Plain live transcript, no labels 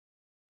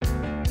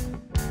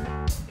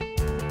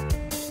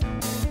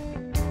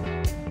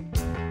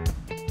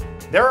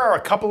There are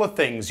a couple of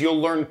things you'll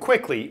learn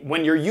quickly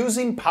when you're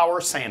using power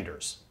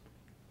sanders.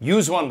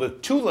 Use one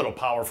with too little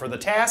power for the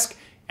task,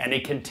 and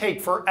it can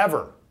take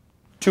forever.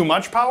 Too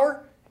much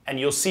power, and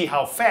you'll see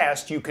how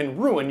fast you can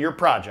ruin your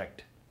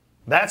project.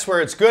 That's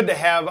where it's good to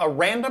have a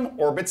random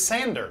orbit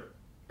sander.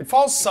 It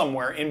falls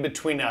somewhere in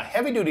between a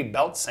heavy-duty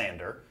belt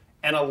sander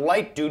and a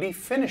light-duty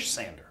finish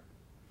sander.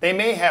 They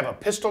may have a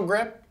pistol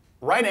grip,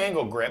 right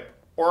angle grip,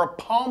 or a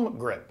palm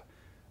grip,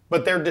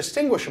 but they're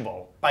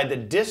distinguishable by the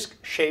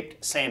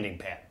disc-shaped sanding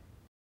pad.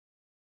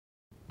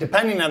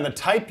 Depending on the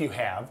type you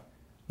have,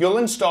 you'll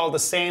install the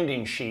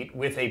sanding sheet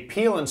with a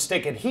peel and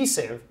stick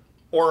adhesive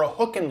or a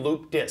hook and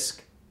loop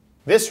disc.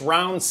 This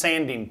round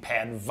sanding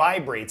pad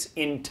vibrates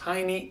in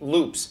tiny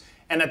loops,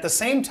 and at the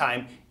same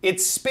time, it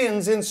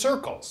spins in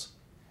circles.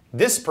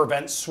 This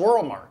prevents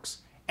swirl marks,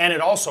 and it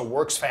also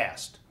works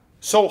fast.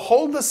 So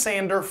hold the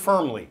sander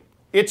firmly.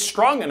 It's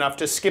strong enough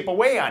to skip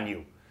away on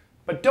you,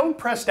 but don't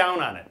press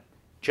down on it.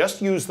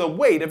 Just use the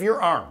weight of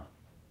your arm.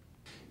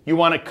 You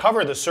want to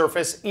cover the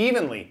surface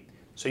evenly,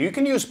 so you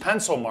can use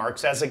pencil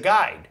marks as a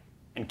guide,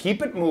 and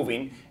keep it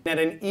moving at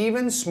an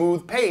even,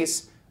 smooth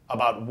pace,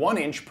 about 1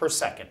 inch per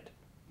second.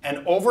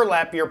 And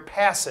overlap your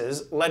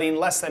passes, letting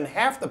less than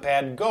half the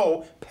pad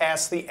go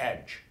past the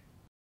edge.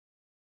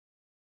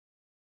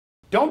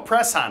 Don't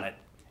press on it.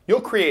 You'll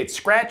create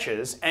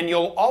scratches, and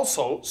you'll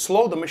also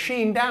slow the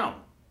machine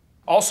down.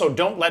 Also,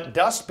 don't let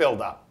dust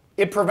build up.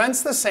 It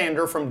prevents the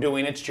sander from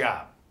doing its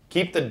job.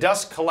 Keep the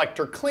dust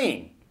collector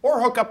clean,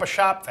 or hook up a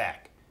shop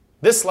vac.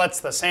 This lets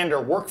the sander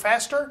work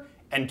faster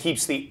and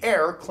keeps the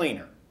air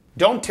cleaner.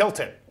 Don't tilt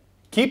it.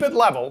 Keep it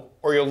level,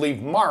 or you'll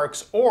leave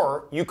marks,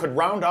 or you could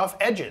round off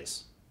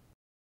edges.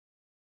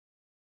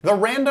 The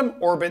random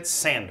orbit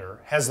sander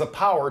has the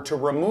power to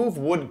remove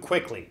wood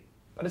quickly,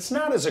 but it's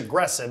not as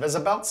aggressive as a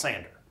belt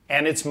sander,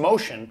 and its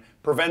motion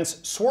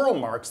prevents swirl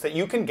marks that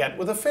you can get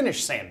with a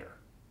finish sander.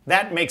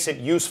 That makes it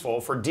useful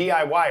for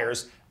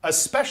DIYers,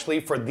 especially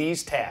for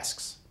these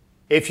tasks.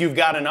 If you've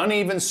got an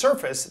uneven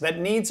surface that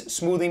needs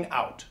smoothing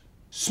out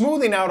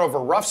over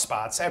rough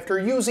spots after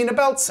using a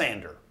belt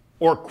sander,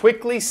 or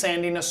quickly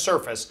sanding a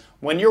surface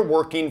when you're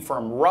working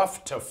from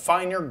rough to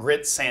finer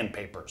grit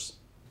sandpapers.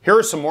 Here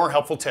are some more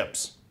helpful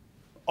tips.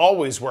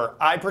 Always wear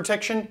eye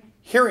protection,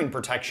 hearing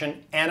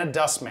protection, and a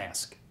dust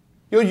mask.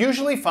 You'll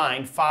usually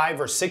find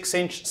 5 or 6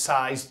 inch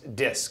sized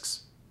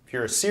discs. If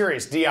you're a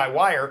serious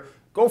DIYer,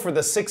 go for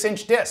the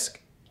 6-inch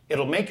disc.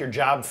 It'll make your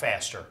job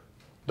faster.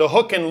 The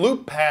hook and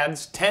loop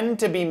pads tend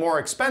to be more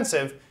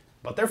expensive,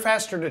 but they're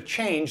faster to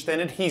change than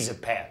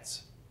adhesive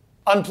pads.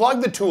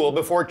 Unplug the tool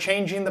before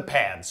changing the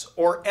pads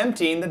or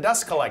emptying the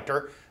dust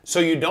collector so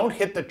you don't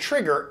hit the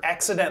trigger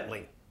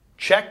accidentally.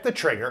 Check the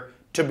trigger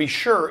to be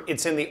sure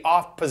it's in the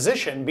off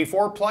position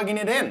before plugging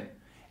it in,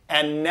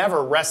 and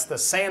never rest the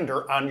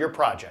sander on your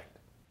project.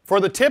 For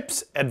the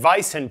tips,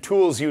 advice, and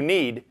tools you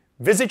need,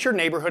 visit your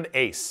neighborhood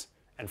Ace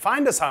and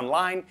find us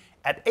online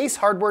at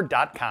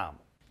acehardware.com.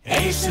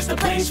 Ace is the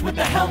place with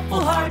the helpful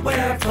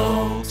hardware, full